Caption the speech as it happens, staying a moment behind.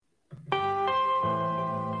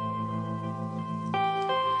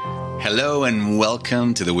Hello and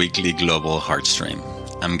welcome to the weekly Global Heartstream.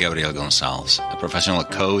 I'm Gabriel Gonzalez, a professional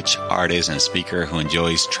coach, artist, and speaker who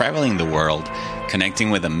enjoys traveling the world, connecting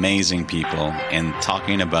with amazing people, and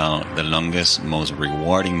talking about the longest, most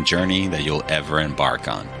rewarding journey that you'll ever embark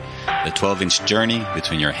on. The 12-inch journey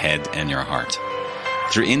between your head and your heart.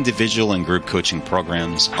 Through individual and group coaching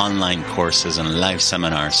programs, online courses, and live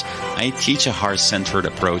seminars, I teach a heart-centered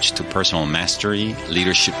approach to personal mastery,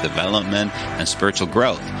 leadership development, and spiritual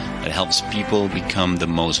growth that helps people become the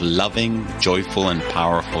most loving, joyful, and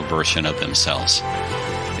powerful version of themselves.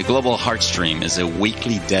 The Global Heartstream is a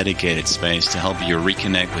weekly dedicated space to help you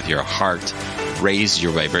reconnect with your heart, raise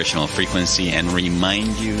your vibrational frequency, and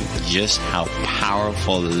remind you just how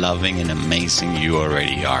powerful, loving, and amazing you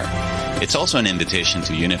already are. It's also an invitation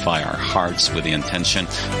to unify our hearts with the intention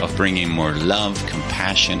of bringing more love,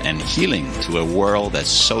 compassion, and healing to a world that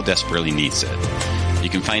so desperately needs it. You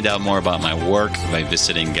can find out more about my work by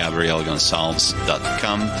visiting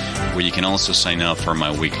GabrielGonzalez.com, where you can also sign up for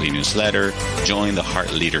my weekly newsletter, join the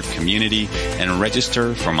Heart Leader community, and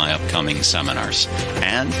register for my upcoming seminars.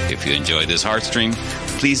 And if you enjoy this Heartstream,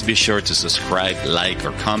 please be sure to subscribe, like,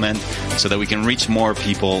 or comment so that we can reach more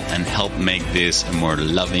people and help make this a more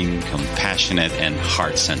loving, compassionate, and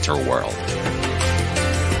heart-centered world.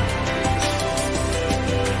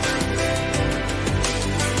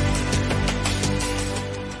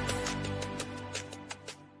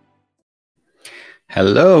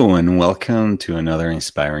 Hello and welcome to another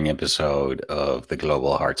inspiring episode of the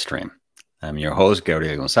Global Heartstream. I'm your host,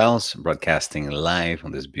 Gabriel Gonzalez, broadcasting live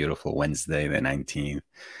on this beautiful Wednesday, the 19th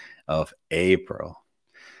of April.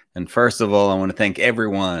 And first of all, I want to thank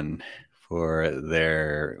everyone for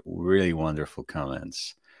their really wonderful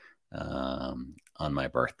comments on my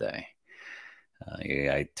birthday.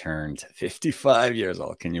 I turned 55 years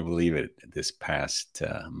old. Can you believe it? This past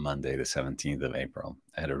Monday, the 17th of April.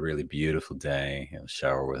 I had a really beautiful day. I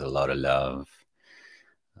showered with a lot of love.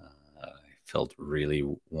 I felt really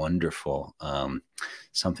wonderful.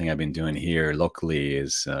 Something I've been doing here locally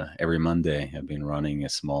is every Monday I've been running a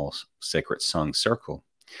small sacred song circle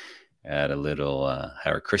at a little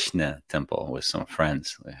Hare Krishna temple with some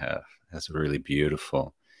friends. Has a really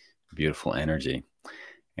beautiful energy.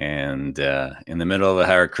 And in the middle of a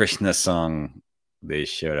Hare Krishna song, they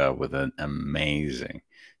showed up with an amazing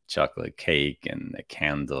chocolate cake and a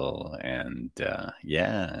candle. And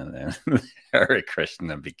and then Hare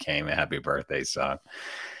Krishna became a happy birthday song.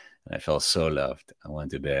 And I felt so loved. I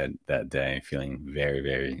went to bed that day feeling very,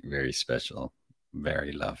 very, very special,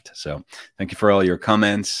 very loved. So thank you for all your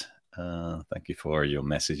comments. Thank you for your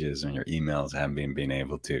messages and your emails. I haven't been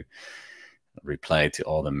able to reply to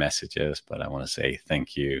all the messages, but I want to say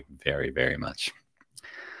thank you very, very much.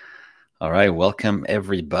 All right, welcome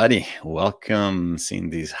everybody. Welcome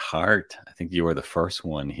Cindy's Heart. I think you were the first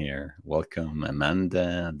one here. Welcome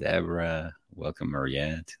Amanda, Deborah. Welcome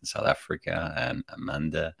Mariette in South Africa, and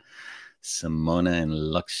Amanda, Simona in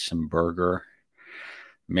Luxembourg.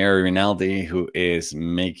 Mary Rinaldi, who is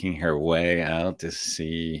making her way out to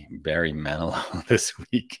see Barry Manilow this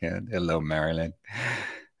weekend. Hello, Marilyn.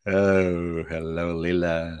 Oh, hello,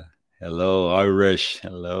 Lila. Hello, Irish.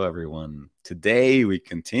 Hello, everyone. Today, we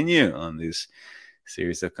continue on this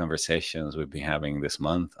series of conversations we've been having this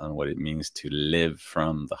month on what it means to live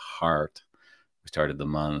from the heart. We started the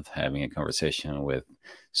month having a conversation with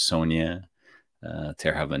Sonia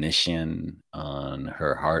Terhavanishyan on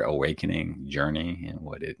her heart awakening journey and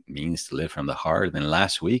what it means to live from the heart. And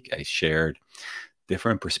last week, I shared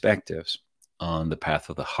different perspectives on the path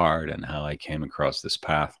of the heart and how I came across this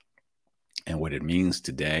path and what it means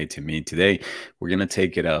today to me. Today, we're going to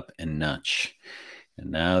take it up a notch.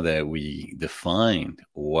 And now that we defined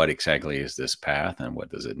what exactly is this path and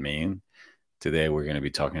what does it mean, today we're going to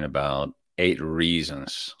be talking about 8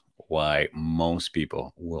 reasons why most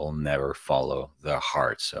people will never follow their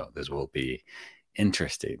heart. So this will be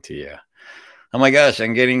interesting to you. Oh my gosh,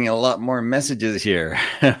 I'm getting a lot more messages here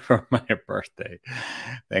for my birthday.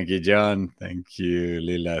 Thank you, John. Thank you,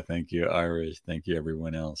 Lila. Thank you, Irish. Thank you,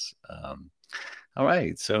 everyone else. All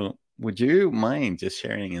right. So would you mind just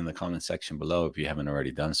sharing in the comment section below, if you haven't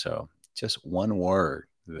already done so, just one word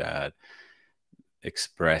that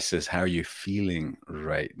expresses how you're feeling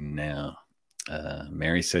right now?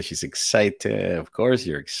 Mary says she's excited. Of course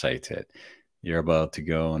you're excited. You're about to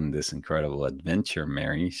go on this incredible adventure,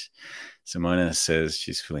 Mary. Simona says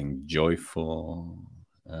she's feeling joyful.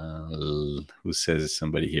 Who says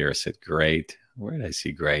somebody here said great? Where did I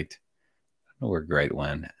see great? I don't know where great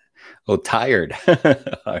went. Oh, tired.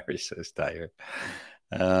 Irish says tired.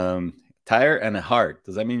 Tired and a heart.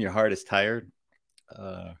 Does that mean your heart is tired?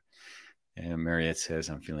 And Mariette says,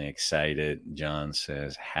 I'm feeling excited. John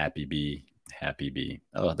says, happy bee, happy bee.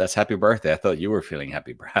 Oh, that's happy birthday. I thought you were feeling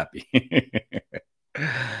happy.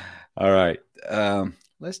 All right.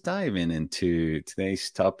 Let's dive into today's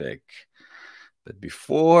topic. But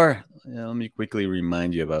before, let me quickly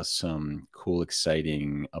remind you about some cool,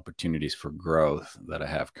 exciting opportunities for growth that I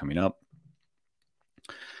have coming up.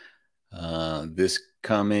 This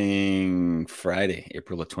coming Friday,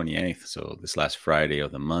 April the 28th, so this last Friday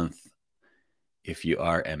of the month, if you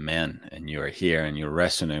are a man and you are here and you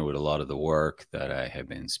resonate with a lot of the work that I have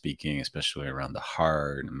been speaking, especially around the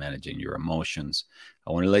heart and managing your emotions,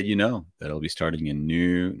 I want to let you know that I'll be starting a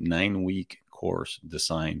new 9-week course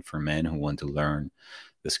designed for men who want to learn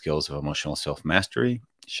the skills of emotional self-mastery,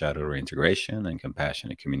 shadow reintegration, and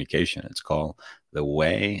compassionate communication. It's called The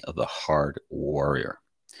Way of the Heart Warrior.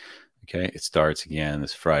 Okay, it starts again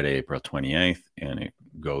this Friday, April 28th, and it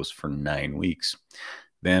goes for 9 weeks.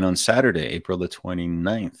 Then on Saturday, April the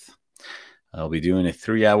 29th, I'll be doing a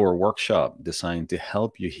 3-hour workshop designed to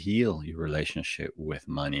help you heal your relationship with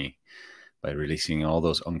money by releasing all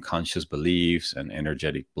those unconscious beliefs and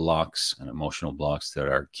energetic blocks and emotional blocks that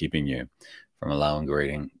are keeping you from allowing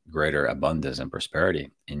greater abundance and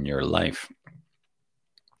prosperity in your life.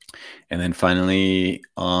 And then finally,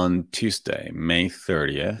 on Tuesday, May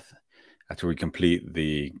 30th, after we complete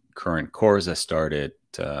the current course I started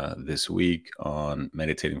this week on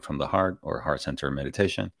meditating from the heart or heart center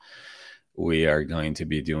meditation, we are going to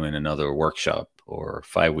be doing another workshop or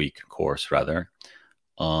 5-week course rather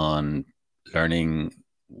on learning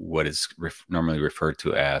what is normally referred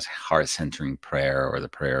to as heart centering prayer or the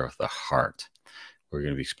prayer of the heart. We're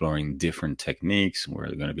going to be exploring different techniques. We're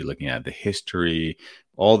going to be looking at the history,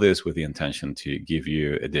 all this with the intention to give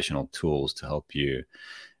you additional tools to help you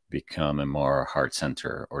become a more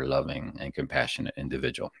heart-centered or loving and compassionate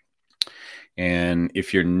individual. And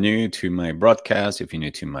if you're new to my broadcast, if you're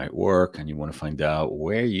new to my work and you want to find out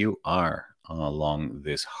where you are along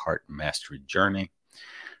this heart mastery journey,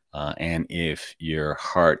 and if your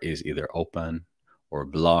heart is either open or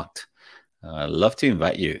blocked, I'd love to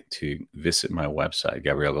invite you to visit my website,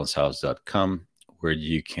 gabrielgonzalez.com, where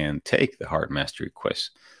you can take the Heart Mastery quiz.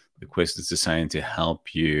 The quiz is designed to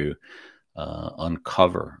help you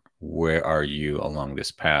uncover where are you along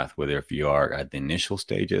this path, whether if you are at the initial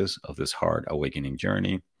stages of this heart awakening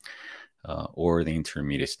journey, or the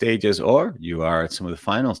intermediate stages, or you are at some of the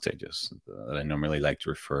final stages that I normally like to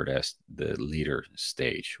refer to as the leader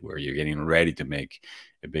stage, where you're getting ready to make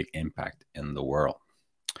a big impact in the world.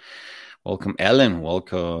 Welcome, Ellen.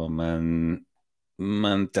 Welcome, and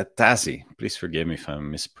Mantatasi. Please forgive me if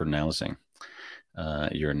I'm mispronouncing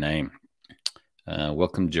your name.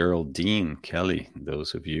 Welcome, Geraldine, Kelly,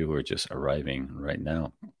 those of you who are just arriving right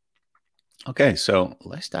now. Okay, so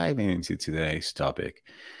let's dive into today's topic.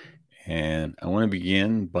 And I want to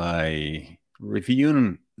begin by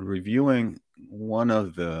reviewing one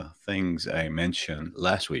of the things I mentioned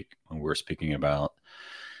last week when we were speaking about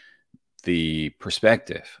the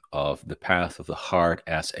perspective of the path of the heart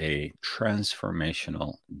as a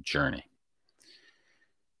transformational journey.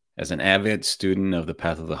 As an avid student of the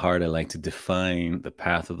path of the heart, I like to define the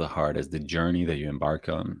path of the heart as the journey that you embark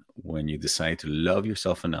on when you decide to love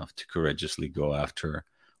yourself enough to courageously go after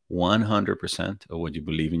 100% of what you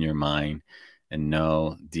believe in your mind and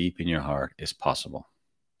know deep in your heart is possible.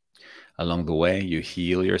 Along the way, you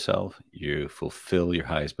heal yourself, you fulfill your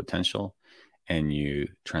highest potential, and you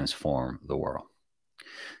transform the world.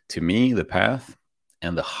 To me, the path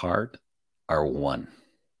and the heart are one.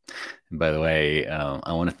 And by the way,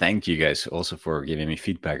 I want to thank you guys also for giving me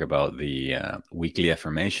feedback about the weekly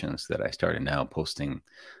affirmations that I started now posting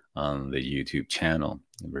on the YouTube channel.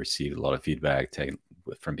 I've received a lot of feedback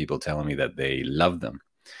from people telling me that they love them.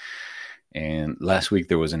 And last week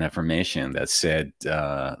there was an affirmation that said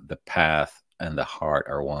the path and the heart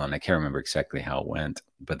are one. I can't remember exactly how it went,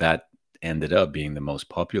 but that ended up being the most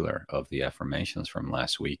popular of the affirmations from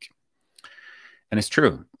last week. And it's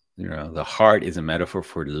true. You know, the heart is a metaphor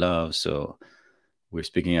for love. So we're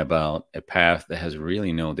speaking about a path that has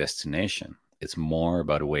really no destination. It's more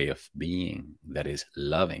about a way of being that is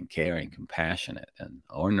loving, caring, compassionate, and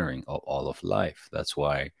honoring of all of life. That's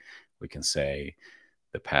why we can say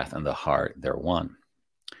the path and the heart, they're one.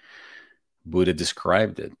 Buddha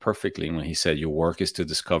described it perfectly when he said, your work is to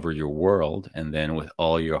discover your world, and then with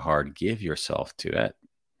all your heart, give yourself to it.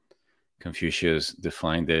 Confucius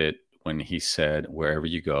defined it when he said, wherever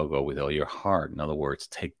you go, go with all your heart. In other words,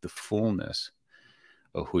 take the fullness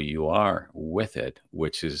of who you are with it,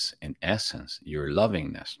 which is in essence your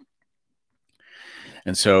lovingness.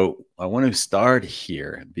 And so I want to start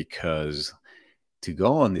here because to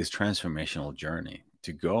go on this transformational journey,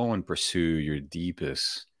 to go and pursue your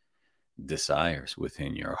deepest desires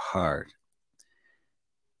within your heart,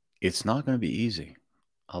 it's not going to be easy.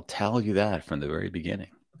 I'll tell you that from the very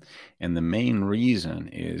beginning. And the main reason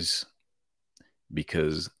is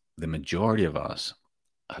because the majority of us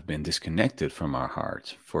have been disconnected from our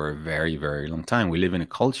hearts for a very, very long time. We live in a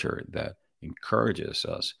culture that encourages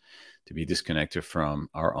us to be disconnected from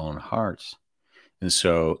our own hearts. And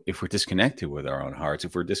so, if we're disconnected with our own hearts,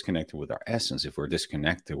 if we're disconnected with our essence, if we're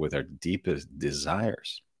disconnected with our deepest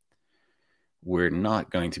desires, we're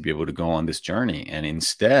not going to be able to go on this journey. And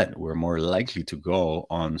instead, we're more likely to go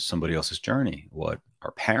on somebody else's journey, what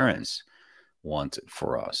our parents wanted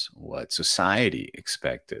for us, what society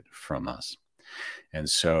expected from us. And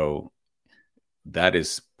so that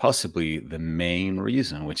is possibly the main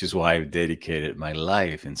reason, which is why I've dedicated my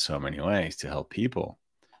life in so many ways to help people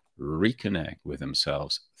reconnect with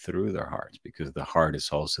themselves through their hearts, because the heart is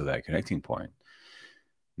also that connecting point,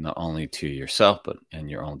 not only to yourself but and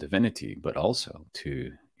your own divinity, but also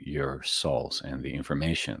to your souls and the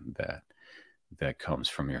information that comes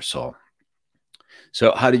from your soul.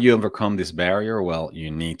 So how do you overcome this barrier? Well,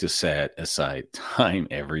 you need to set aside time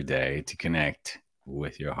every day to connect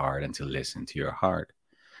with your heart and to listen to your heart,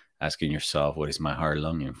 asking yourself, what is my heart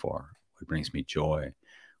longing for? What brings me joy?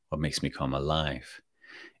 What makes me come alive?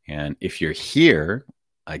 And if you're here,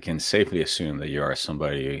 I can safely assume that you are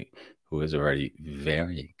somebody who is already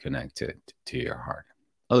very connected to your heart.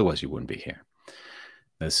 Otherwise, you wouldn't be here.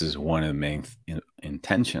 This is one of the main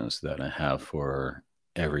intentions that I have for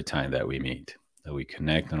every time that we meet, that we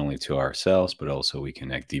connect not only to ourselves, but also we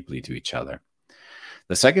connect deeply to each other.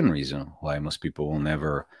 The second reason why most people will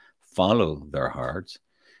never follow their hearts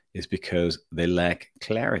is because they lack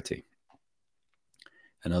clarity.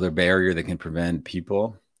 Another barrier that can prevent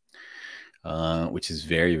people, which is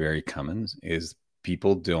very, very common, is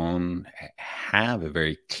people don't have a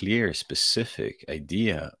very clear, specific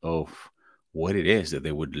idea of what it is that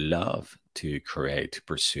they would love to create, to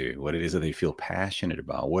pursue, what it is that they feel passionate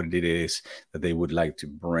about, what it is that they would like to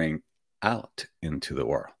bring out into the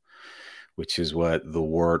world, which is what the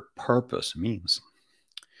word purpose means.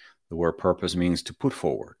 The word purpose means to put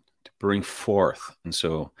forward, to bring forth. And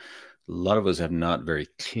so a lot of us have not very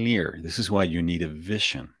clear. This is why you need a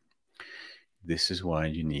vision. This is why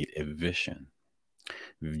you need a vision.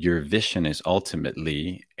 Your vision is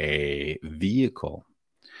ultimately a vehicle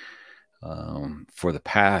for the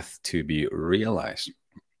path to be realized.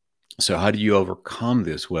 So how do you overcome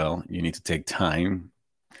this? Well, you need to take time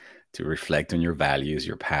to reflect on your values,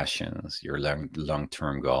 your passions, your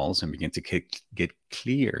long-term goals, and begin to get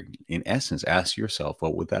clear. In essence, ask yourself,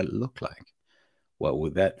 what would that look like? What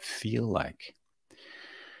would that feel like?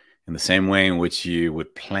 In the same way in which you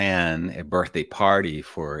would plan a birthday party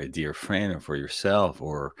for a dear friend or for yourself,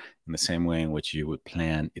 or in the same way in which you would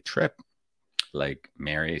plan a trip, like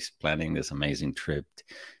Mary's planning this amazing trip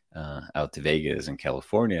out to Vegas in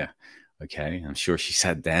California. Okay, I'm sure she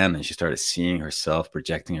sat down and she started seeing herself,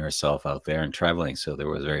 projecting herself out there and traveling. So there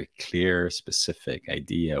was a very clear, specific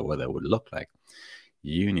idea what that would look like.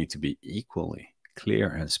 You need to be equally clear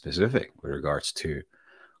and specific with regards to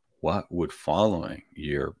what would following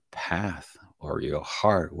your path or your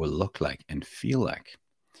heart will look like and feel like.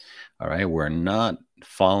 All right, we're not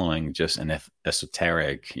following just an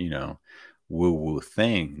esoteric, woo-woo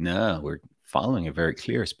thing. No, we're following a very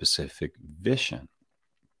clear, specific vision.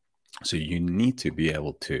 So you need to be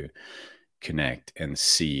able to connect and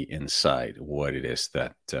see inside what it is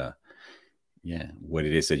that, what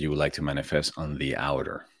it is that you would like to manifest on the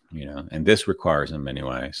outer, and this requires in many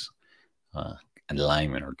ways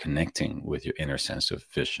alignment or connecting with your inner sense of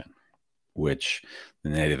vision, which the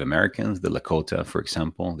Native Americans, the Lakota, for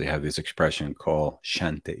example, they have this expression called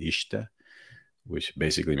Shante Ishta, which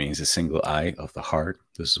basically means a single eye of the heart.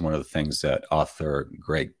 This is one of the things that author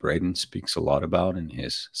Greg Braden speaks a lot about in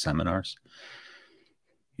his seminars.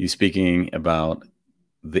 He's speaking about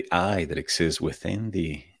the eye that exists within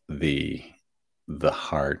the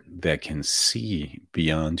heart that can see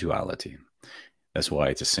beyond duality. That's why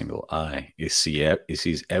it's a single eye. It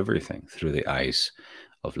sees everything through the eyes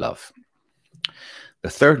of love. The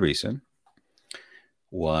third reason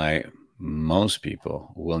why most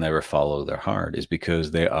people will never follow their heart is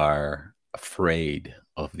because they are afraid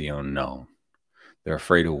of the unknown. They're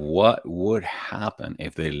afraid of what would happen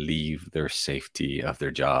if they leave their safety of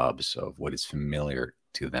their jobs, of what is familiar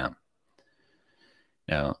to them.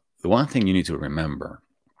 Now, the one thing you need to remember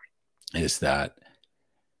is that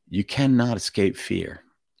you cannot escape fear.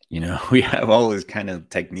 We have all these kind of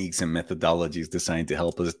techniques and methodologies designed to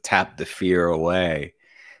help us tap the fear away.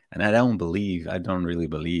 And I don't really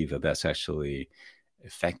believe that that's actually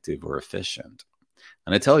effective or efficient.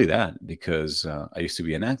 And I tell you that because I used to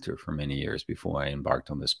be an actor for many years before I embarked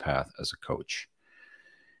on this path as a coach.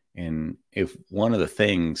 And if one of the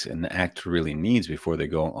things an actor really needs before they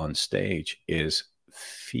go on stage is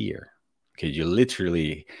fear, okay, you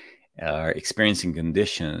literally are experiencing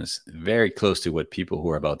conditions very close to what people who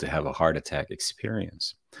are about to have a heart attack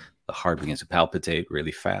experience. The heart begins to palpitate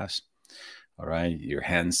really fast. All right. Your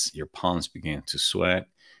hands, your palms begin to sweat.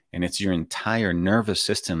 And it's your entire nervous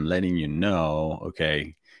system letting you know,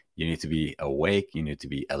 okay, you need to be awake, you need to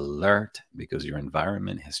be alert because your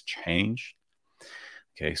environment has changed.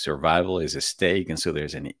 Okay. Survival is at stake. And so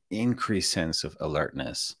there's an increased sense of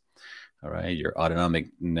alertness. All right. Your autonomic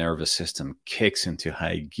nervous system kicks into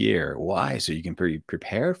high gear. Why? So you can be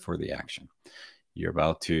prepared for the action. You're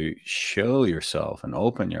about to show yourself and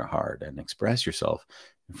open your heart and express yourself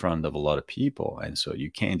in front of a lot of people. And so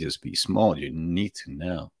you can't just be small. You need to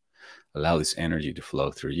know, allow this energy to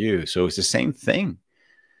flow through you. So it's the same thing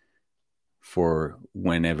for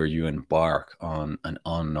whenever you embark on an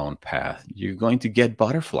unknown path. You're going to get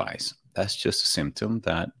butterflies. That's just a symptom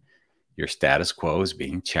that your status quo is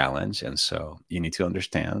being challenged. And so you need to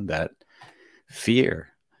understand that fear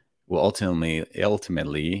will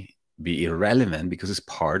ultimately be irrelevant because it's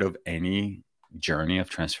part of any journey of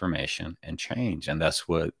transformation and change. And that's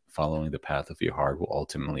what following the path of your heart will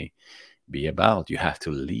ultimately be about. You have to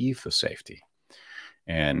leave the safety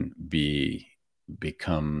and be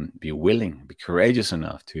willing, be courageous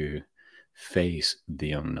enough to face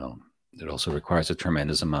the unknown. It also requires a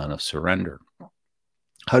tremendous amount of surrender.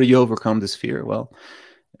 How do you overcome this fear? Well,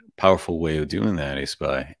 a powerful way of doing that is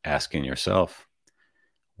by asking yourself,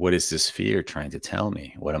 what is this fear trying to tell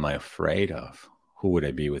me? What am I afraid of? Who would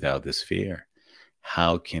I be without this fear?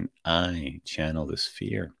 How can I channel this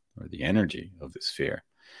fear or the energy of this fear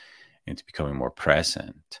into becoming more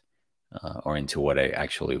present or into what I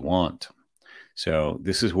actually want? So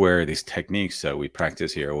this is where these techniques that we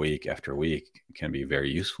practice here week after week can be very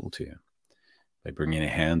useful to you. By bringing a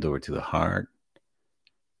hand over to the heart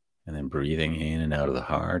and then breathing in and out of the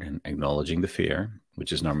heart and acknowledging the fear,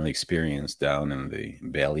 which is normally experienced down in the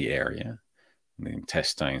belly area, in the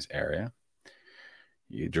intestines area.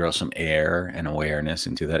 You draw some air and awareness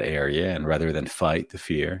into that area, and rather than fight the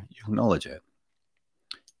fear, you acknowledge it.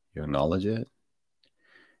 You acknowledge it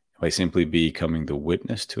by simply becoming the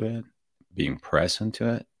witness to it, being present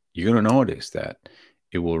to it. You're going to notice that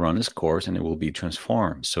it will run its course and it will be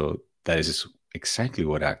transformed. So that is exactly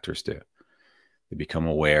what actors do. They become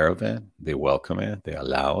aware of it, they welcome it, they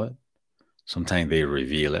allow it. Sometimes they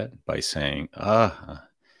reveal it by saying, I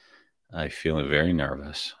feel very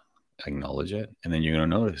nervous. Acknowledge it. And then you're going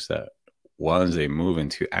to notice that once they move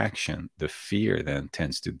into action, the fear then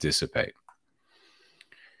tends to dissipate.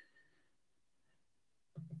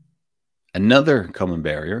 Another common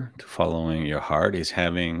barrier to following your heart is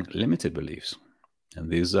having limited beliefs. And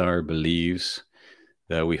these are beliefs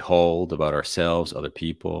that we hold about ourselves, other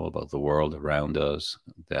people, about the world around us,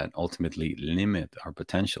 that ultimately limit our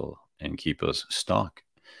potential and keep us stuck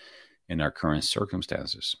in our current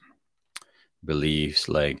circumstances. Beliefs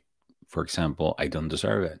like, for example, I don't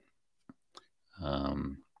deserve it.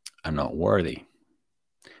 I'm not worthy.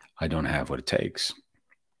 I don't have what it takes.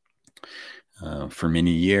 For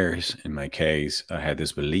many years, in my case, I had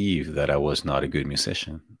this belief that I was not a good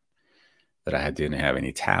musician, that I didn't have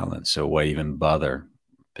any talent. So why even bother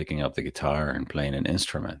picking up the guitar and playing an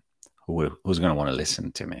instrument? Who's going to want to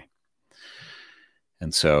listen to me?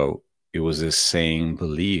 And so it was this same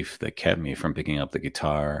belief that kept me from picking up the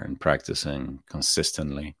guitar and practicing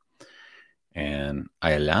consistently. And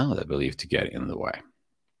I allowed that belief to get in the way.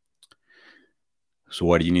 So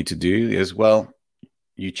what you need to do is, well,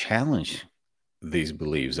 you challenge these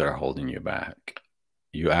beliefs that are holding you back.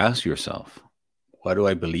 You ask yourself, what do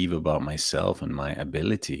I believe about myself and my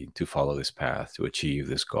ability to follow this path, to achieve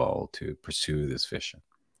this goal, to pursue this vision?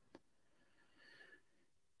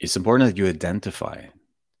 It's important that you identify it,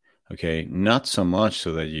 okay? Not so much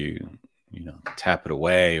so that you tap it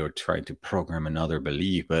away or try to program another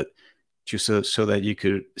belief, but just so that you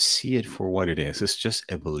could see it for what it is. It's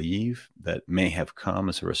just a belief that may have come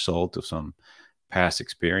as a result of some past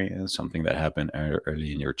experience, something that happened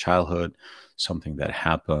early in your childhood, something that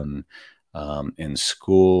happened in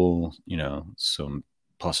school,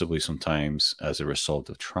 possibly sometimes as a result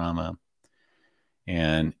of trauma.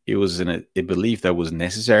 And it was a belief that was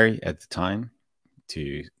necessary at the time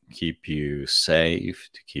to keep you safe,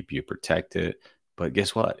 to keep you protected. But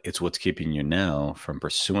guess what? It's what's keeping you now from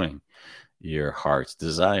pursuing your heart's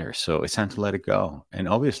desire. So it's time to let it go. And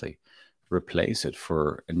obviously, replace it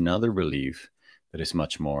for another belief that is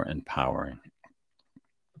much more empowering.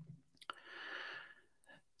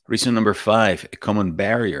 Reason number five, a common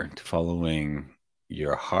barrier to following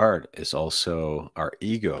your heart is also our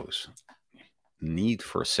ego's need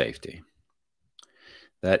for safety.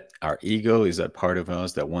 That our ego is that part of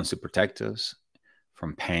us that wants to protect us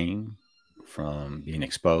from pain, from being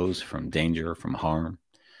exposed, from danger, from harm,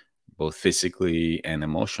 both physically and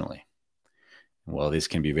emotionally. Well, this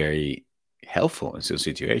can be very helpful in some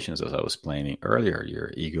situations, as I was explaining earlier.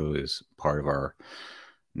 Your ego is part of our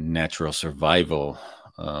natural survival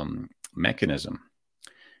mechanism.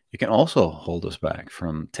 It can also hold us back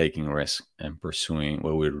from taking risks and pursuing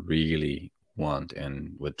what we really want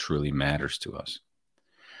and what truly matters to us.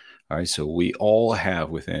 All right, so we all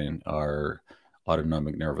have within our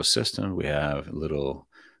autonomic nervous system, we have a little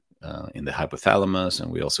in the hypothalamus,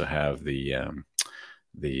 and we also have the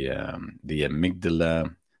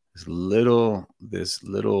amygdala. This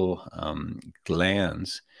little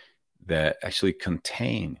glands that actually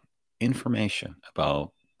contain information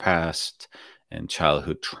about past and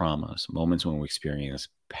childhood traumas, moments when we experience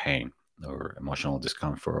pain or emotional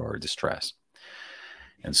discomfort or distress.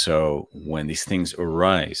 And so when these things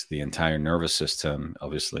arise, the entire nervous system,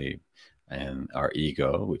 obviously, and our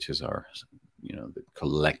ego, which is our, the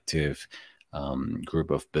collective group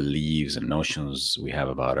of beliefs and notions we have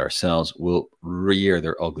about ourselves, will rear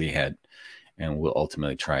their ugly head and will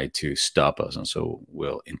ultimately try to stop us. And so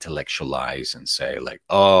we'll intellectualize and say, like,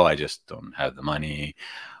 oh, I just don't have the money,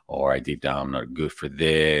 or I deep down I'm not good for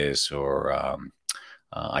this, or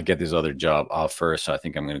I get this other job offer, so I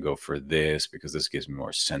think I'm going to go for this because this gives me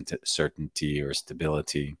more certainty or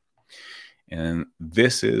stability. And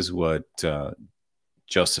this is what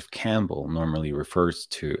Joseph Campbell normally refers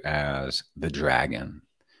to as the dragon.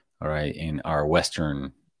 All right, in our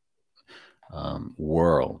Western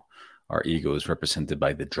world, our ego is represented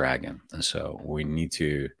by the dragon, and so we need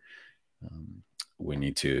to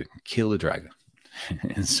kill the dragon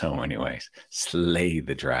in so many ways, slay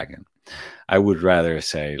the dragon. I would rather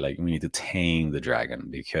say, like, we need to tame the dragon,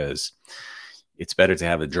 because it's better to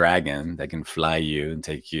have a dragon that can fly you and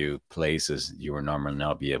take you places you would normally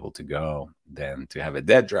not be able to go than to have a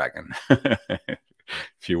dead dragon.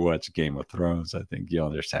 If you watch Game of Thrones, I think you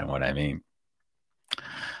understand what I mean.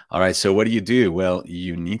 All right, so what do? Well,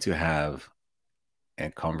 you need to have a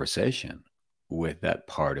conversation with that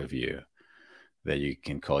part of you that you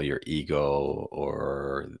can call your ego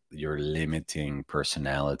or your limiting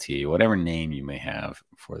personality, whatever name you may have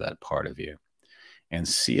for that part of you, and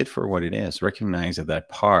see it for what it is. Recognize that that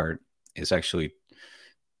part is actually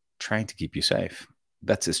trying to keep you safe.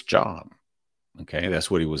 That's its job. Okay,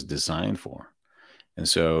 that's what it was designed for. And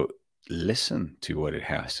so listen to what it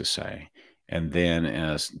has to say. And then,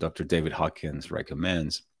 as Dr. David Hawkins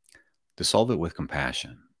recommends, dissolve it with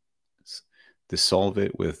compassion. Dissolve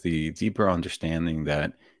it with the deeper understanding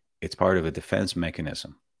that it's part of a defense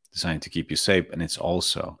mechanism designed to keep you safe. And it's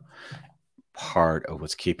also part of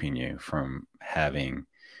what's keeping you from having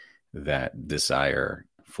that desire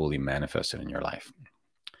fully manifested in your life.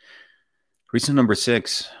 Reason number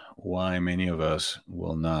six, why many of us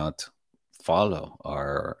will not follow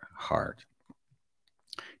our heart,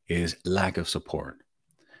 is lack of support.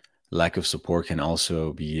 Lack of support can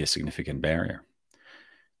also be a significant barrier.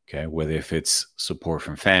 Okay, whether if it's support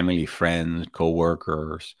from family, friends,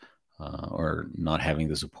 coworkers, or not having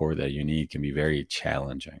the support that you need can be very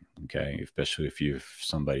challenging. Okay, especially if you're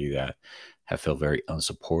somebody that have felt very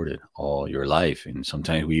unsupported all your life, and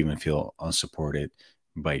sometimes we even feel unsupported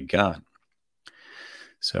by God.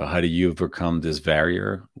 So, how do you overcome this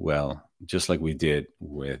barrier? Well, just like we did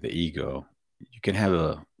with the ego, you can have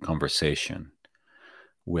a conversation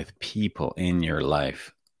with people in your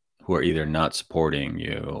life who are either not supporting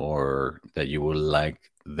you or that you would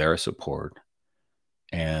like their support,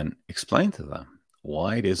 and explain to them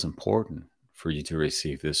why it is important for you to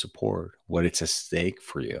receive this support, what it's at stake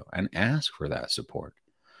for you, and ask for that support.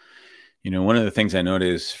 One of the things I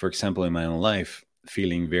noticed, for example, in my own life,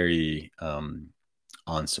 feeling very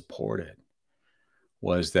unsupported,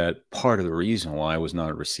 was that part of the reason why I was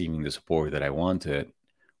not receiving the support that I wanted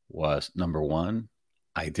was, number one,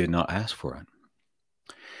 I did not ask for it.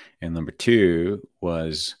 And number two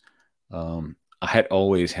was, I had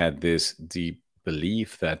always had this deep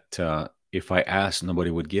belief that if I asked, nobody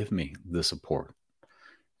would give me the support,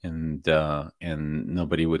 and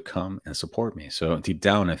nobody would come and support me. So deep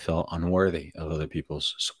down, I felt unworthy of other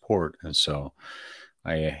people's support, and so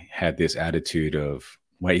I had this attitude of,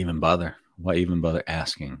 why even bother? Why even bother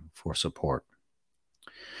asking for support?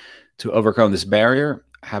 To overcome this barrier,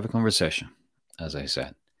 have a conversation. As I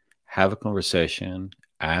said, have a conversation,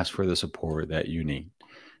 ask for the support that you need.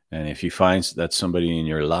 And if you find that somebody in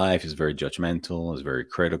your life is very judgmental, is very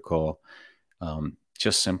critical,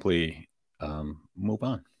 just simply move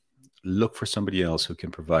on. Look for somebody else who can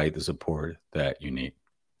provide the support that you need.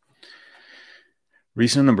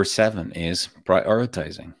 Reason number 7 is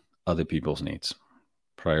prioritizing other people's needs.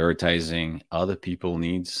 Prioritizing other people's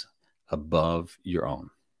needs above your own.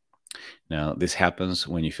 Now, this happens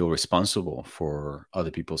when you feel responsible for other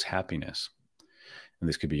people's happiness. And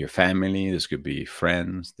this could be your family, this could be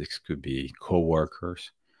friends, this could be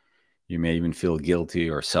coworkers. You may even feel guilty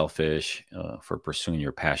or selfish for pursuing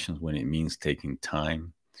your passions when it means taking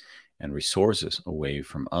time and resources away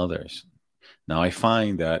from others. Now, I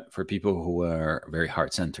find that for people who are very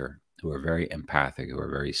heart centered, who are very empathic, who are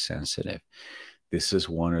very sensitive, this is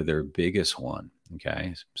one of their biggest one.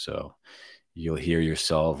 Okay, so you'll hear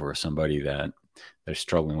yourself or somebody that they're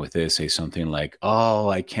struggling with this say something like, "Oh,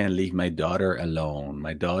 I can't leave my daughter alone.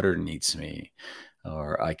 My daughter needs me,"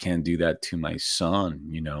 or "I can't do that to my son.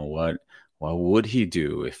 You know what? What would he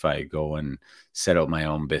do if I go and set up my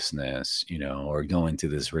own business, or go into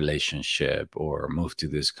this relationship or move to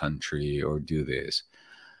this country or do this?"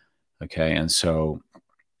 Okay. And so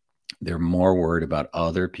they're more worried about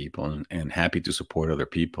other people and happy to support other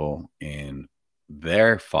people in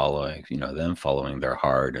their following, them following their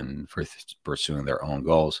heart and for pursuing their own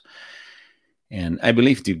goals. And I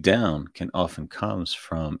believe deep down can often comes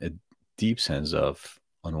from a deep sense of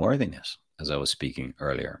unworthiness, as I was speaking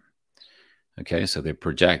earlier. Okay, so they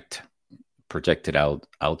project it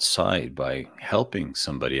outside by helping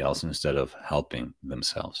somebody else instead of helping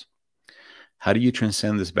themselves. How do you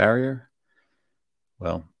transcend this barrier?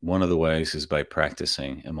 Well, one of the ways is by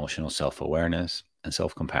practicing emotional self-awareness and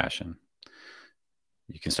self-compassion.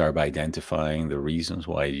 You can start by identifying the reasons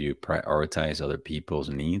why you prioritize other people's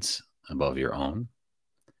needs above your own.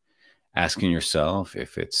 Asking yourself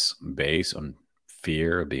if it's based on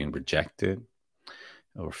fear of being rejected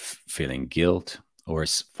or feeling guilt or a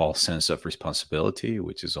false sense of responsibility,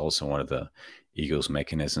 which is also one of the ego's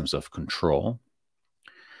mechanisms of control.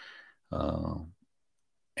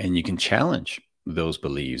 And you can challenge those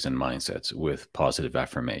beliefs and mindsets with positive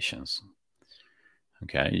affirmations.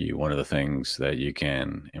 Okay, one of the things that you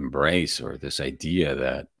can embrace, or this idea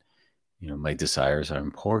that, my desires are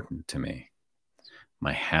important to me.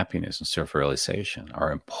 My happiness and self-realization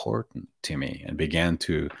are important to me, and begin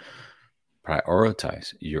to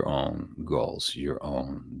prioritize your own goals, your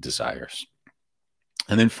own desires.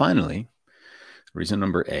 And then finally, reason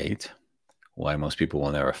number 8, why most people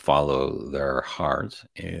will never follow their heart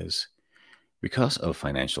is because of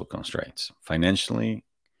financial constraints. Financially,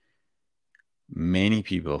 many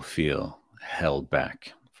people feel held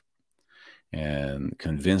back and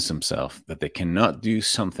convince themselves that they cannot do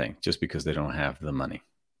something just because they don't have the money.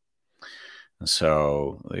 And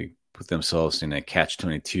so they put themselves in a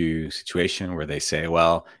catch-22 situation where they say,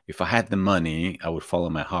 well, if I had the money, I would follow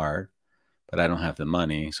my heart, but I don't have the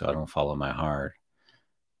money, so I don't follow my heart,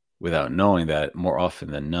 without knowing that more often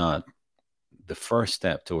than not, the first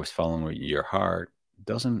step towards following your heart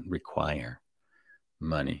doesn't require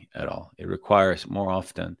money at all. It requires more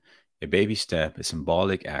often a baby step, a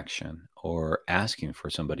symbolic action, or asking for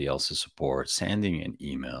somebody else's support, sending an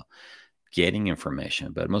email, getting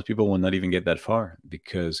information. But most people will not even get that far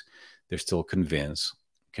because they're still convinced,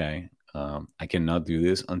 okay, I cannot do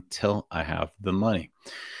this until I have the money.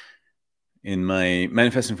 In my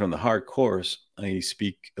Manifesting from the Heart course, I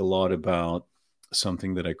speak a lot about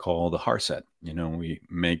something that I call the heart set. We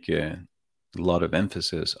make a lot of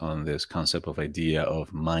emphasis on this concept of idea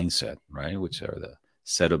of mindset, right? Which are the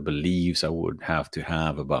set of beliefs I would have to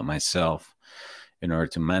have about myself in order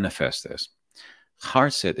to manifest this.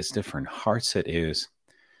 Heart set is different. Heart set is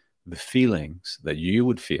the feelings that you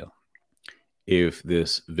would feel if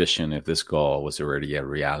this vision, if this goal was already a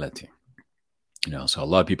reality. So a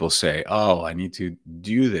lot of people say, oh, I need to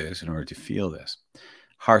do this in order to feel this.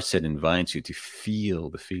 Heart set invites you to feel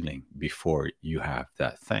the feeling before you have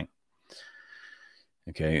that thing.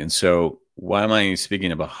 Okay, and so why am I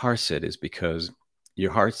speaking about heart set is because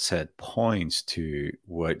your heart set points to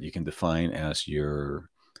what you can define as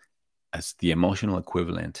the emotional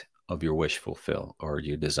equivalent of your wish fulfill or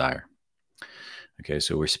your desire. Okay,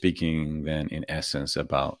 so we're speaking then in essence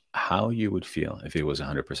about how you would feel if it was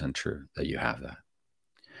 100% true that you have that.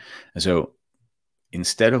 And so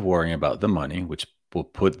instead of worrying about the money, which will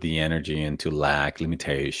put the energy into lack,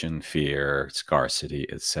 limitation, fear, scarcity,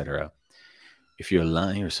 etc., if you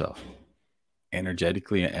align yourself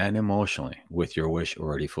energetically and emotionally with your wish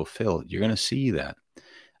already fulfilled, you're going to see that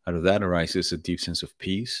out of that arises a deep sense of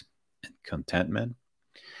peace and contentment.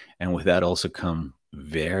 And with that also come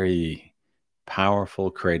very powerful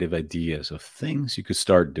creative ideas of things you could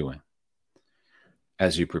start doing.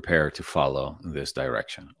 as you prepare to follow this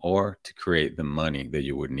direction or to create the money that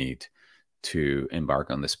you would need to embark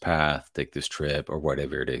on this path, take this trip, or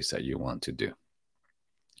whatever it is that you want to do.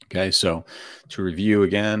 Okay, so to review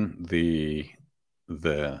again, the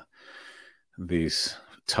these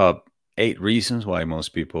top 8 reasons why most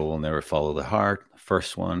people will never follow the heart.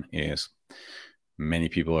 First one is many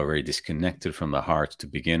people are very disconnected from the heart to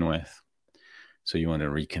begin with, so you want to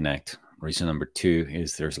reconnect. Reason number 2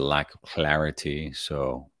 is there's a lack of clarity.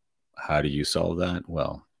 So how do you solve that?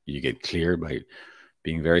 Well, you get clear by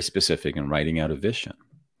being very specific and writing out a vision.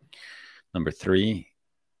 Number 3,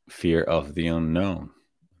 fear of the unknown.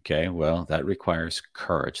 Okay, well, that requires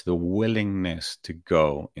courage, the willingness to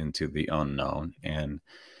go into the unknown and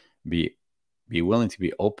be willing to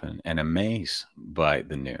be open and amazed by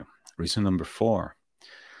the new. Reason number 4,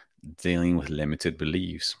 dealing with limited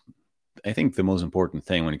beliefs. I think the most important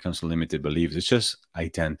thing when it comes to limited beliefs is just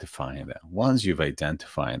identifying them. Once you've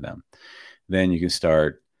identified them, then you can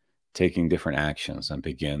start taking different actions and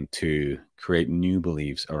begin to create new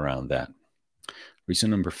beliefs around that.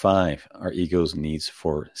 Reason number 5, our ego's needs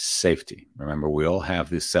for safety. Remember, we all have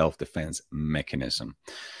this self-defense mechanism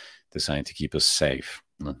designed to keep us safe.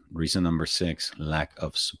 Reason number 6, lack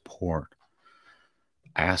of support.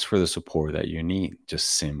 Ask for the support that you need.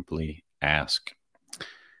 Just simply ask.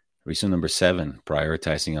 Reason number 7,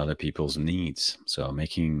 prioritizing other people's needs. So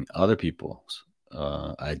making other people's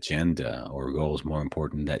agenda or goals more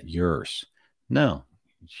important than yours. No,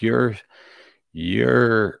 your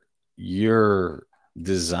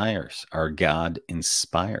desires are God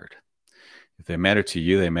inspired. If they matter to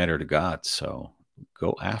you, they matter to God. So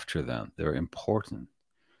go after them. They're important.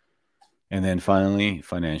 And then finally,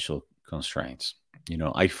 financial constraints.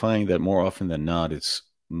 I find that more often than not, it's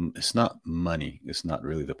not money. It's not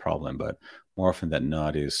really the problem, but more often than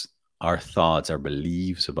not is our thoughts, our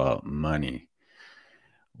beliefs about money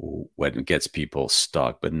what gets people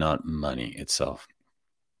stuck, but not money itself.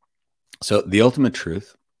 So the ultimate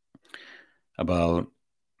truth about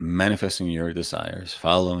manifesting your desires,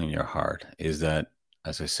 following your heart, is that,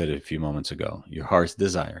 as I said a few moments ago, your heart's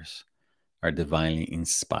desires are divinely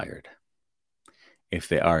inspired. If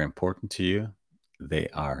they are important to you, they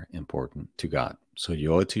are important to God. So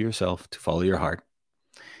you owe it to yourself to follow your heart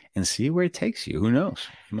and see where it takes you. Who knows?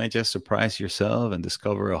 You might just surprise yourself and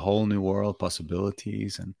discover a whole new world,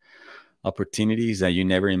 possibilities and opportunities that you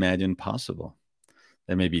never imagined possible.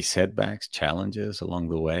 There may be setbacks, challenges along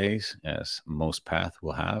the ways, as most paths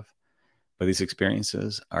will have, but these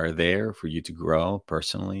experiences are there for you to grow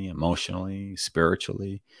personally, emotionally,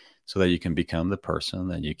 spiritually, so that you can become the person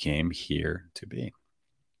that you came here to be.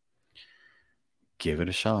 Give it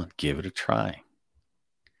a shot, give it a try.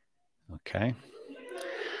 Okay.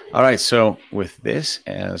 All right. So with this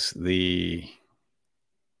as the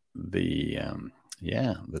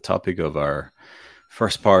topic of our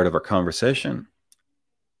first part of our conversation,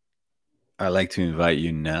 I'd like to invite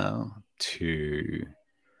you now to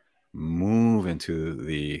move into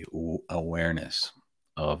the awareness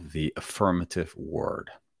of the affirmative word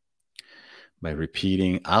by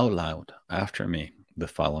repeating out loud after me the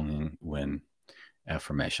following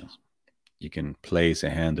affirmations. You can place a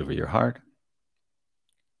hand over your heart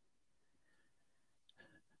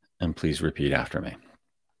and please repeat after me.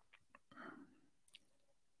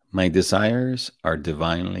 My desires are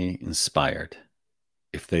divinely inspired.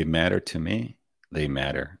 If they matter to me, they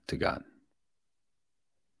matter to God.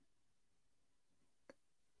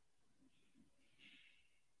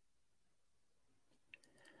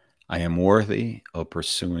 I am worthy of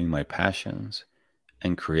pursuing my passions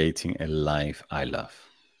and creating a life I love.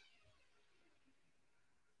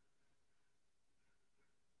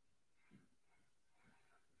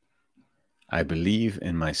 I believe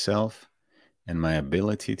in myself and my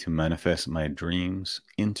ability to manifest my dreams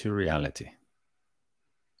into reality.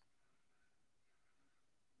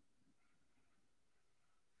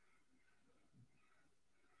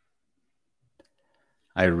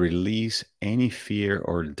 I release any fear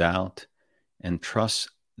or doubt and trust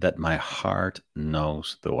that my heart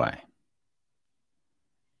knows the way.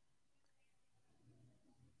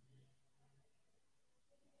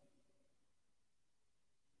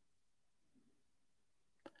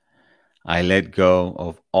 I let go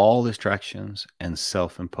of all distractions and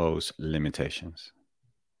self-imposed limitations.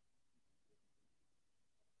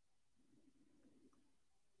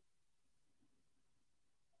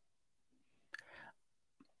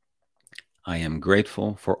 I am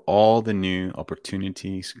grateful for all the new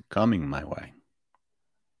opportunities coming my way.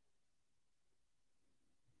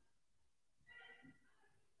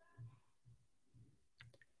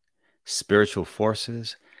 Spiritual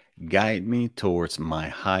forces Guide me towards my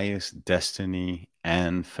highest destiny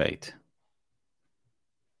and fate.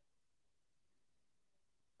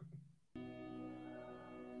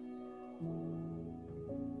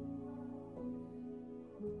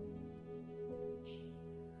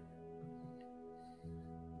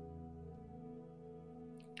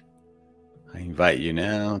 I invite you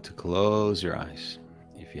now to close your eyes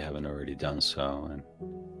if you haven't already done so, and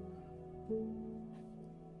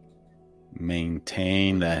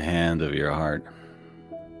maintain that hand of your heart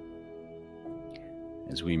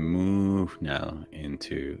as we move now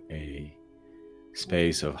into a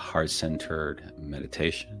space of heart-centered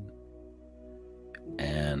meditation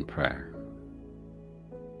and prayer.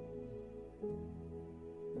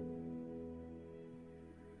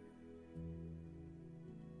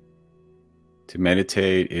 To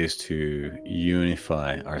meditate is to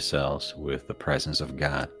unify ourselves with the presence of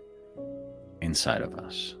God inside of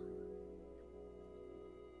us.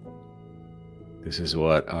 This is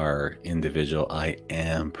what our individual I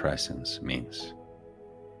am presence means.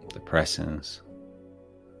 The presence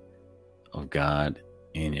of God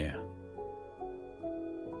in you.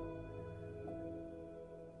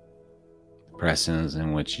 The presence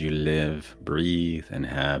in which you live, breathe, and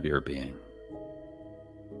have your being.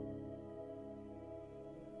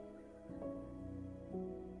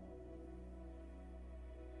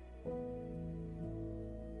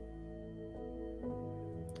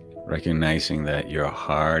 Recognizing that your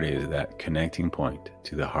heart is that connecting point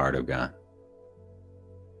to the heart of God.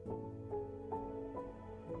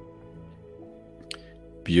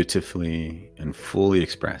 Beautifully and fully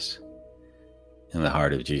expressed in the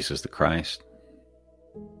heart of Jesus the Christ,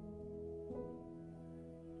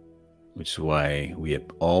 which is why we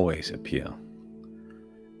always appeal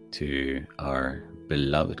to our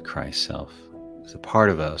beloved Christ self. It's a part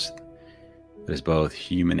of us that is both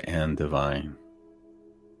human and divine,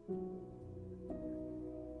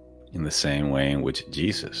 in the same way in which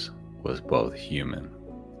Jesus was both human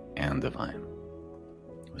and divine.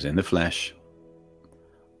 He was in the flesh,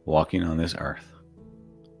 walking on this earth,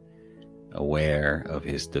 aware of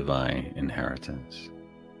his divine inheritance.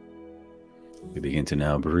 We begin to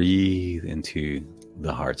now breathe into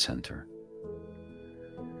the heart center.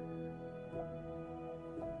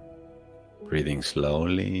 Breathing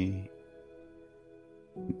slowly,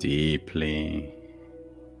 deeply,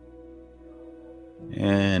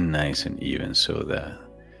 and nice and even, so that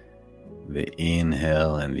the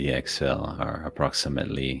inhale and the exhale are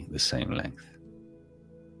approximately the same length.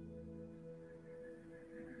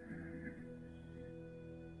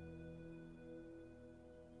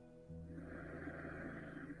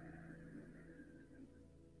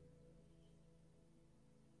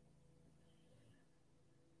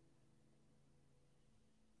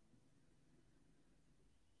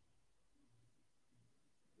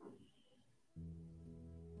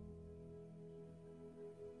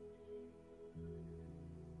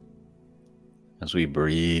 As we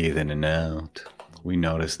breathe in and out, we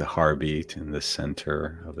notice the heartbeat in the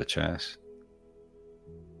center of the chest,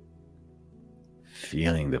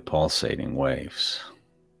 feeling the pulsating waves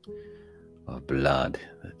of blood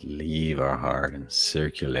that leave our heart and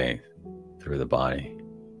circulate through the body.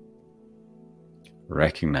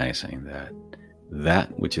 Recognizing that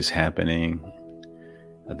that which is happening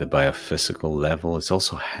at the biophysical level is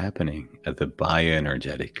also happening at the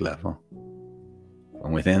bioenergetic level.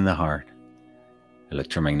 From within the heart,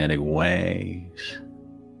 electromagnetic waves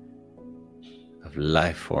of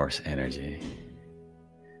life force energy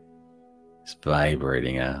is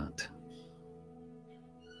vibrating out.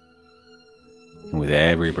 And with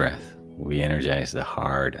every breath, we energize the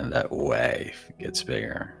heart, and that wave gets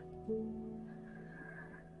bigger.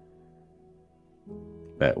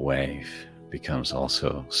 That wave becomes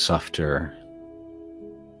also softer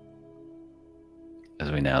as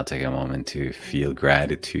we now take a moment to feel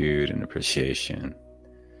gratitude and appreciation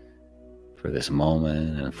for this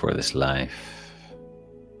moment and for this life,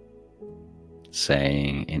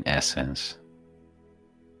 saying in essence,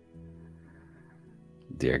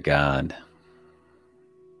 dear God,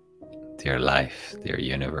 dear life, dear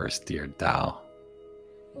universe, dear Tao,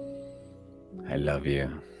 I love you,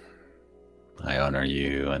 I honor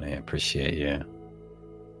you, and I appreciate you.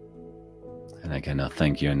 And I cannot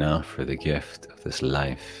thank you enough for the gift of this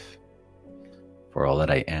life, for all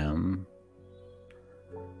that I am,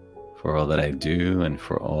 for all that I do, and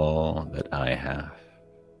for all that I have.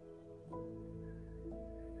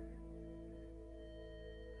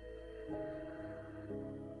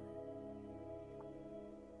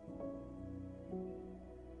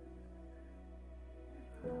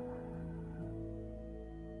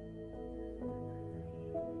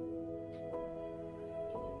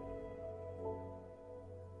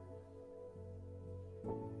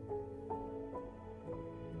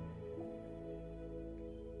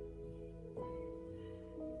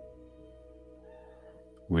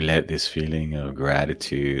 We let this feeling of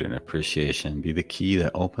gratitude and appreciation be the key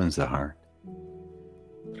that opens the heart,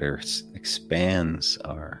 that expands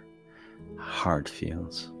our heart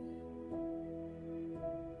fields.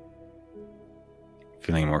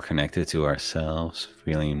 Feeling more connected to ourselves,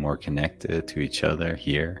 feeling more connected to each other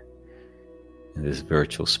here in this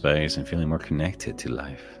virtual space, and feeling more connected to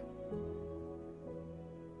life.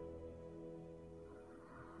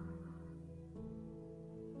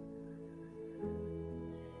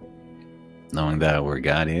 Knowing that where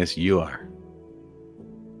God is, you are.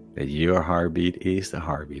 That your heartbeat is the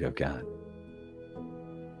heartbeat of God.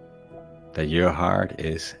 That your heart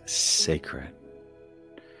is sacred.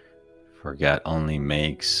 For God only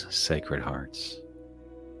makes sacred hearts.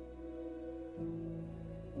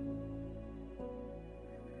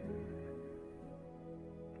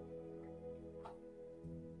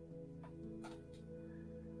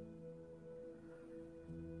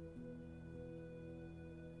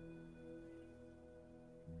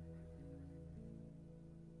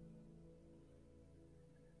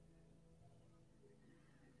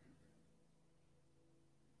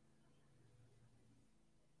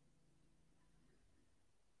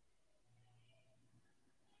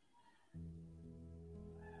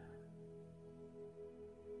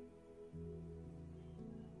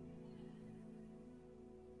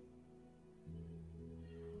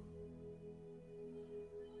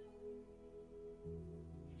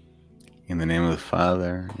 In the name of the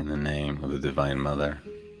Father, in the name of the Divine Mother,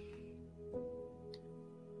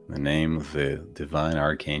 in the name of the divine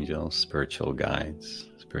archangels, spiritual guides,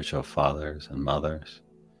 spiritual fathers and mothers,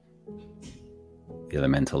 the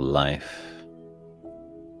elemental life,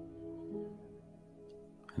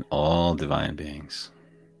 and all divine beings.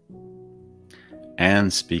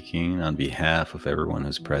 And speaking on behalf of everyone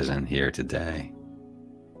who's present here today,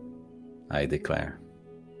 I declare,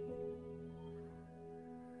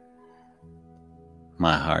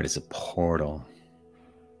 my heart is a portal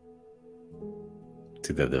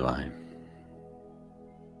to the divine.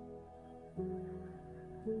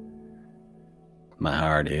 My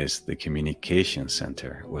heart is the communication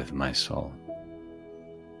center with my soul.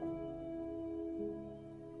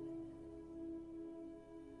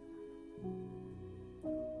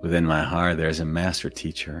 Within my heart, there's a master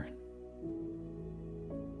teacher,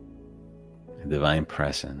 a divine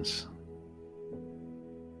presence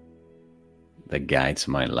that guides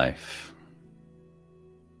my life,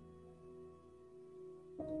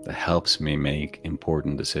 that helps me make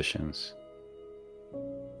important decisions,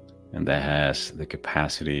 and that has the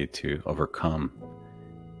capacity to overcome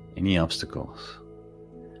any obstacles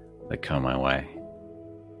that come my way.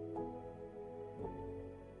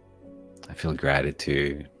 I feel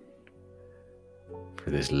gratitude for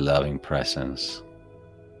this loving presence,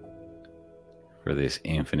 for this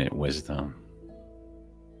infinite wisdom,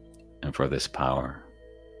 and for this power.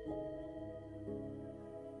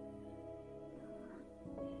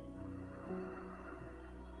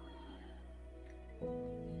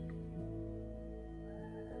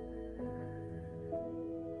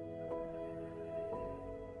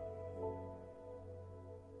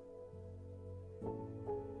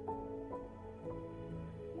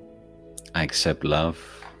 I accept love.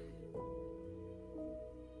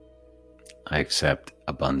 I accept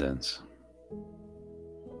abundance.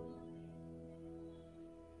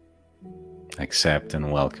 I accept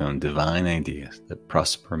and welcome divine ideas that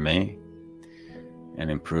prosper me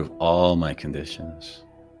and improve all my conditions.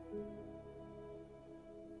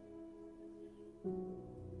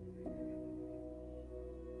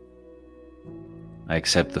 I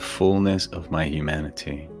accept the fullness of my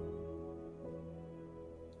humanity,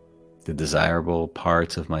 the desirable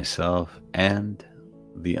parts of myself and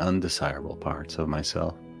the undesirable parts of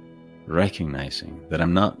myself, recognizing that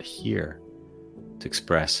I'm not here to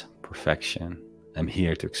express perfection. I'm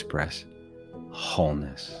here to express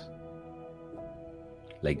wholeness,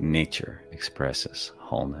 like nature expresses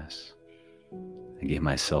wholeness. I give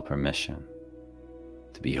myself permission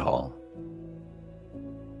to be whole,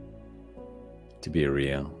 to be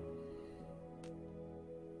real,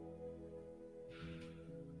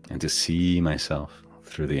 and to see myself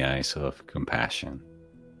through the eyes of compassion,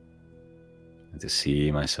 and to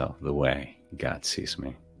see myself the way God sees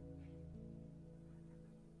me.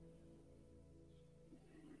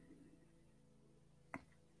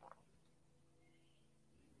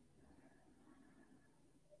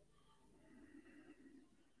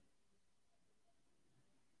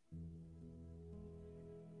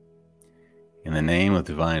 In the name of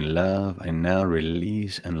divine love, I now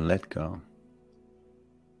release and let go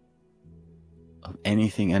of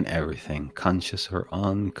anything and everything, conscious or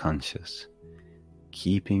unconscious,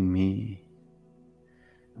 keeping me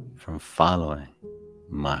from following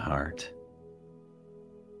my heart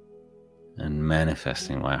and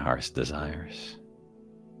manifesting my heart's desires.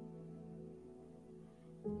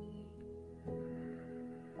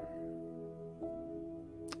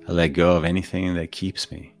 I let go of anything that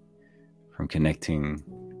keeps me from connecting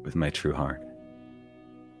with my true heart.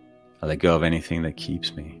 I let go of anything that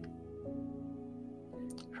keeps me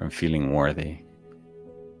from feeling worthy.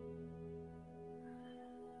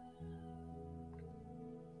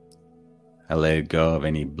 I let go of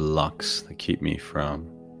any blocks that keep me from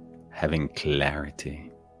having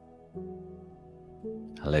clarity.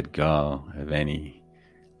 I let go of any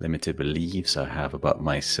limited beliefs I have about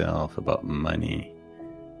myself, about money,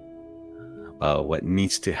 about what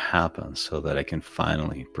needs to happen so that I can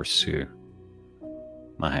finally pursue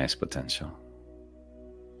my highest potential.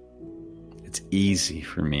 It's easy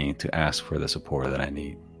for me to ask for the support that I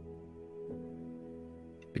need,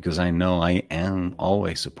 because I know I am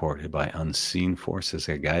always supported by unseen forces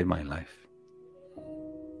that guide my life.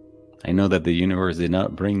 I know that the universe did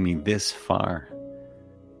not bring me this far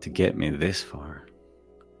to get me this far.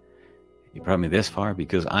 It brought me this far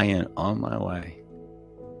because I am on my way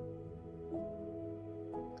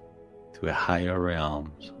to a higher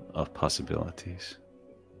realm of possibilities.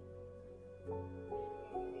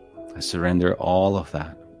 I surrender all of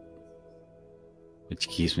that, which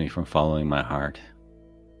keeps me from following my heart,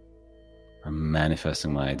 from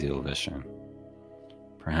manifesting my ideal vision,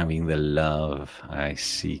 from having the love I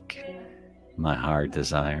seek, my heart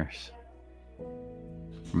desires,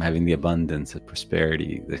 from having the abundance, the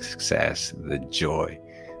prosperity, the success, the joy,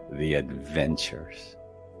 the adventures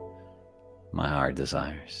my heart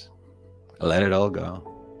desires. I let it all go,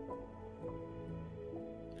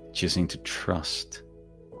 choosing to trust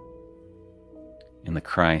in the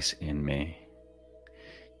Christ in me,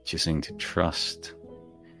 choosing to trust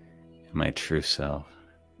in my true self,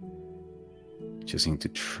 choosing to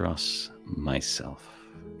trust myself.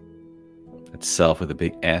 That self with a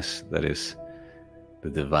big S, that is the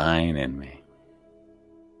divine in me.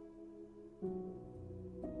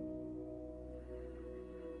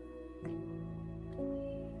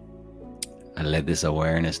 I let this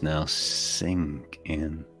awareness now sink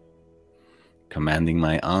in, commanding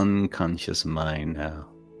my unconscious mind now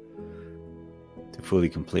to fully,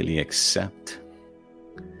 completely accept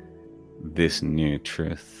this new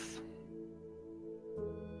truth.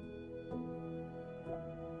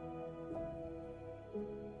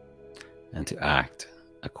 And to act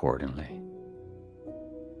accordingly.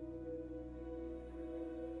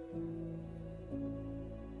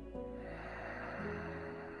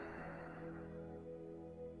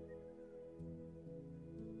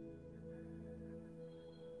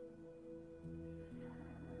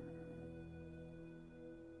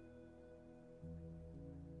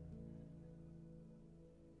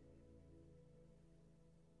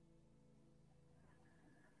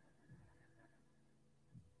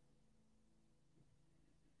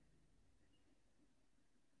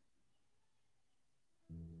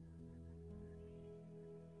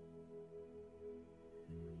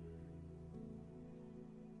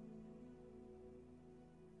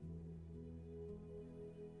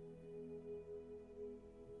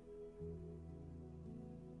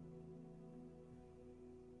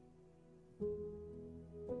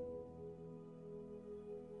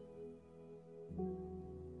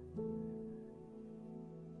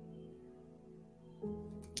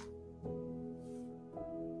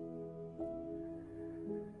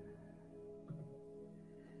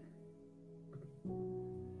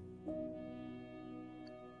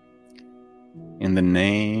 In the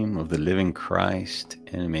name of the living Christ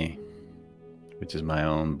in me, which is my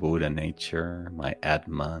own Buddha nature, my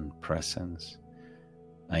Atman presence,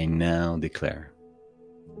 I now declare.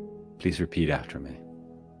 Please repeat after me.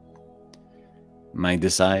 My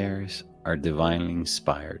desires are divinely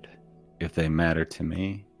inspired. If they matter to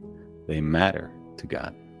me, they matter to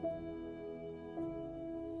God.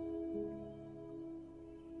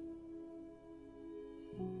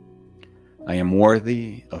 I am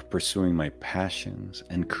worthy of pursuing my passions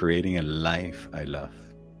and creating a life I love.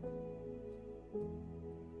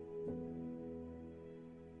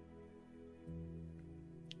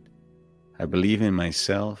 I believe in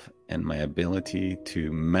myself and my ability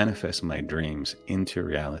to manifest my dreams into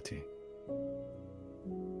reality.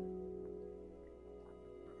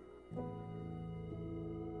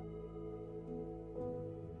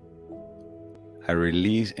 I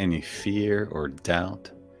release any fear or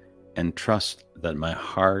doubt and trust that my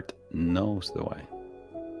heart knows the way.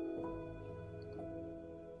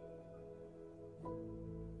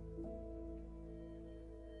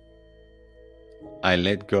 I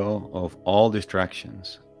let go of all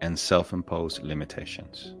distractions and self-imposed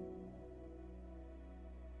limitations.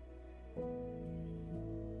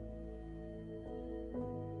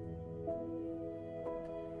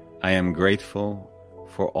 I am grateful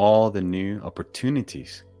for all the new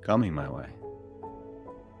opportunities coming my way.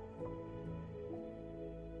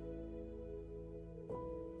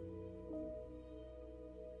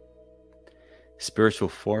 Spiritual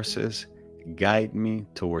forces guide me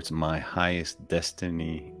towards my highest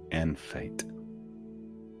destiny and fate.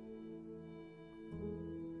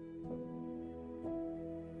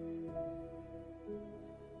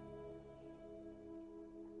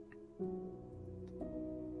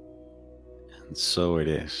 And so it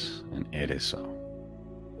is, and it is so.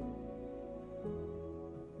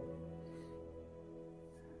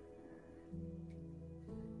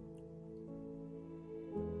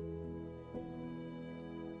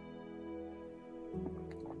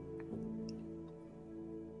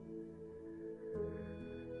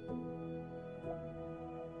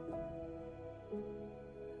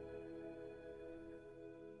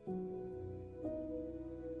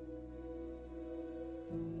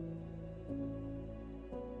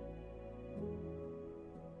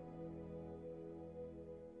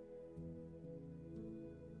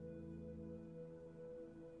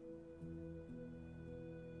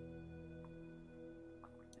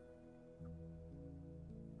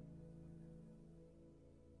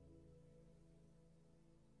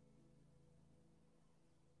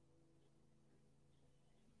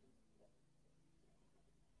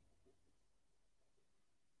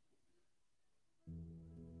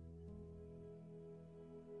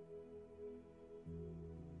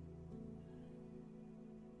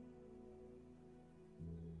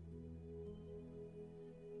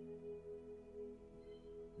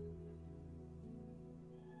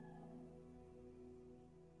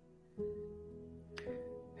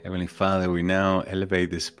 Heavenly Father, we now elevate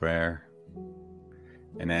this prayer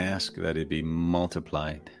and ask that it be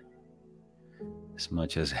multiplied as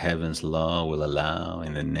much as heaven's law will allow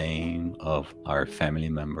in the name of our family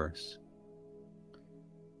members,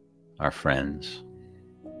 our friends,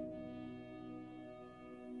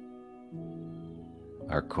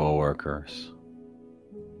 our co-workers,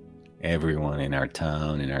 everyone in our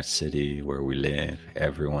town, in our city where we live,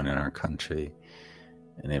 everyone in our country,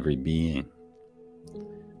 and every being,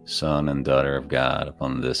 son and daughter of God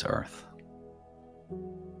upon this earth.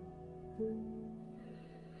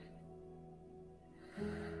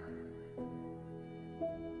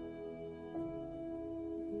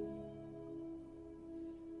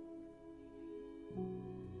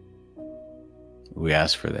 We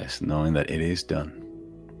ask for this, knowing that it is done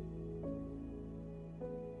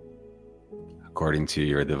according to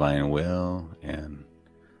your divine will and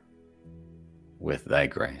with thy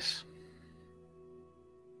grace.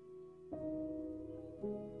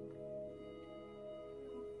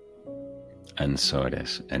 And so it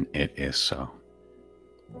is, and it is so.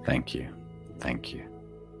 Thank you, thank you,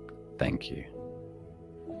 thank you.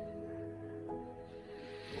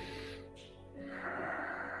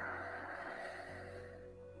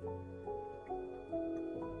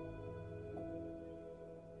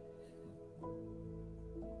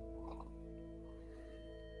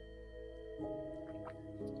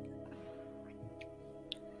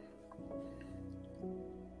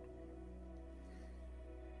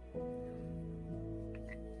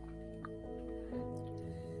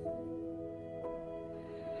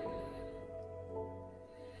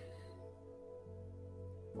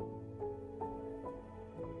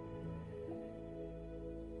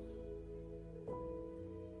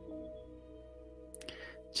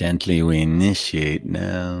 Gently we initiate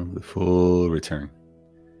now the full return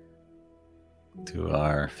to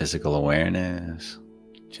our physical awareness,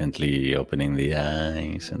 gently opening the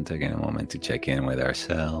eyes and taking a moment to check in with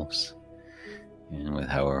ourselves and with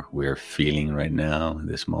how we're feeling right now in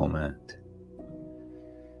this moment.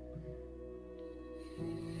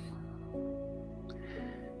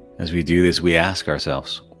 As we do this, we ask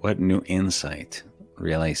ourselves, what new insight,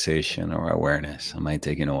 realization, or awareness am I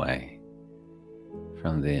taking away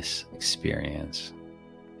from this experience?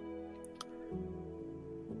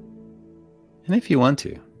 And if you want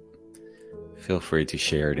to, feel free to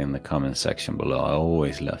share it in the comment section below. I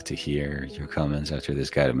always love to hear your comments after this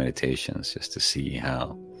guided meditations, just to see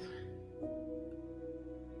how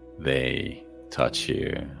they touch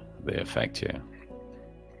you, they affect you.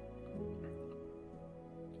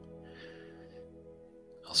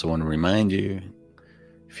 Also want to remind you,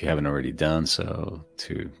 if you haven't already done so,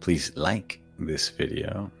 to please like this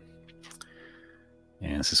video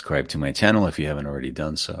and subscribe to my channel if you haven't already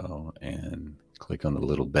done so, and click on the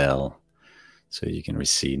little bell so you can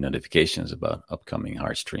receive notifications about upcoming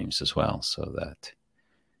Heartstreams as well, so that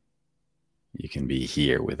you can be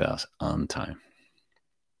here with us on time.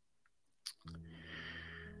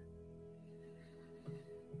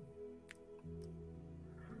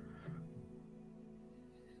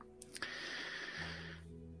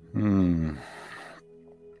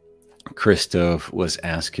 Christoph was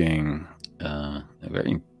asking a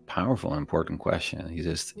very powerful, important question.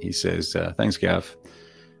 He says, thanks, Gav.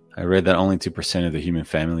 I read that only 2% of the human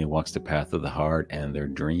family walks the path of the heart and their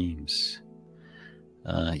dreams.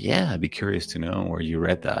 Yeah, I'd be curious to know where you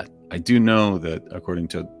read that. I do know that according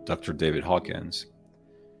to Dr. David Hawkins,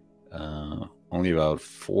 only about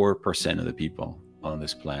 4% of the people on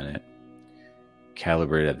this planet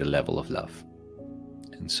calibrate at the level of love.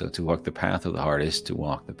 And so to walk the path of the heart is to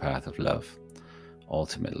walk the path of love,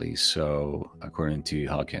 ultimately. So according to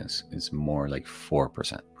Hawkins, it's more like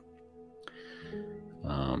 4%.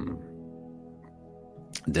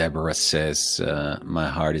 Deborah says, my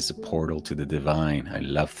heart is a portal to the divine. I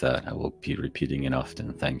love that. I will be repeating it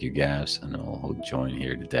often. Thank you, Gavs, and all who join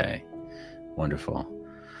here today. Wonderful.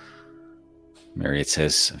 Mariette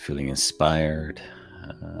says, I'm feeling inspired.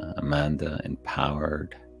 Amanda,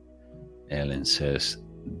 empowered. Ellen says,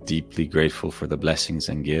 deeply grateful for the blessings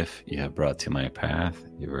and gift you have brought to my path.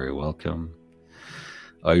 You're very welcome.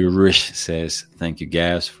 Irish says, thank you,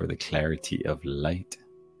 Gavs, for the clarity of light.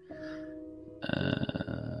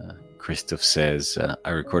 Christoph says,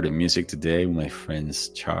 I recorded music today with my friends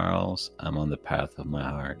Charles. I'm on the path of my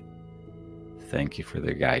heart. Thank you for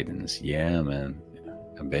the guidance. Yeah, man.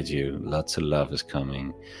 I bet you lots of love is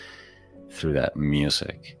coming through that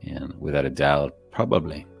music. And without a doubt,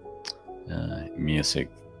 probably music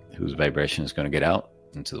whose vibration is going to get out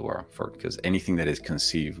into the world, because anything that is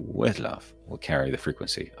conceived with love will carry the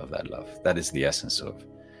frequency of that love. That is the essence of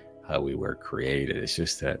how we were created. It's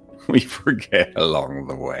just that we forget along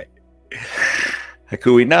the way. How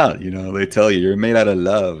could we not? You know, they tell you you're made out of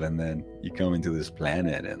love, and then you come into this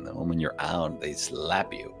planet, and the moment you're out, they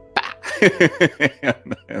slap you.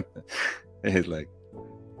 It's like,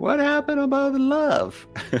 what happened about the love?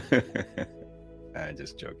 I'm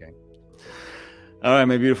just joking. All right,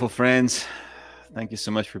 my beautiful friends. Thank you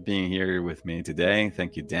so much for being here with me today.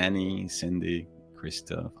 Thank you, Danny, Cindy,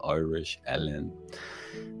 Christoph, Irish, Ellen,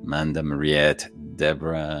 Amanda, Mariette,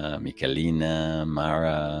 Deborah, Michalina,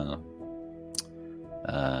 Mara,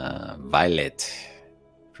 Violet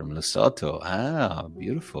from Lesotho. Ah,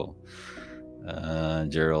 beautiful.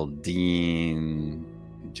 Geraldine,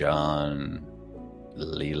 John,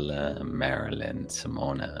 Lila, Marilyn,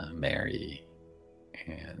 Simona, Mary.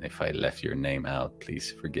 And if I left your name out,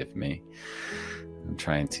 please forgive me.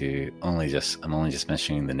 I'm only just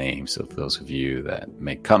mentioning the names of those of you that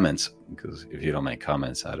make comments, because if you don't make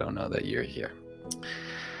comments, I don't know that you're here.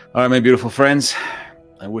 All right, my beautiful friends,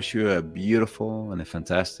 I wish you a beautiful and a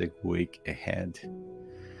fantastic week ahead.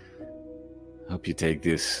 Hope you take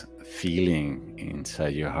this feeling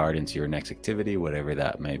inside your heart into your next activity, whatever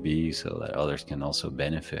that may be, so that others can also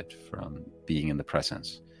benefit from being in the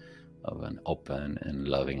presence of an open and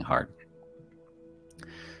loving heart.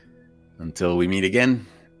 Until we meet again,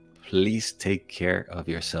 please take care of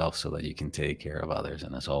yourself so that you can take care of others.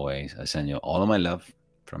 And as always, I send you all of my love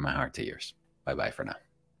from my heart to yours. Bye-bye for now.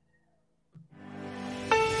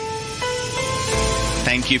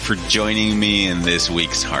 Thank you for joining me in this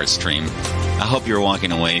week's Heartstream. I hope you're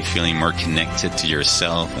walking away feeling more connected to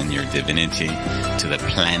yourself and your divinity, to the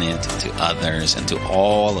planet, to others, and to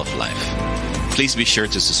all of life. Please be sure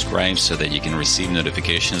to subscribe so that you can receive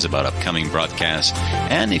notifications about upcoming broadcasts.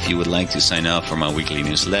 And if you would like to sign up for my weekly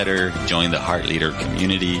newsletter, join the Heart Leader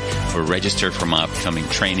community, or register for my upcoming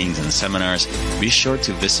trainings and seminars, be sure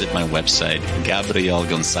to visit my website,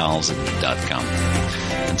 GabrielGonzalez.com.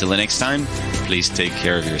 Until the next time, please take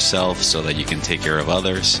care of yourself so that you can take care of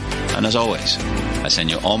others. And as always, I send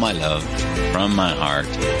you all my love from my heart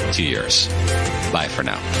to yours. Bye for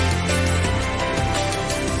now.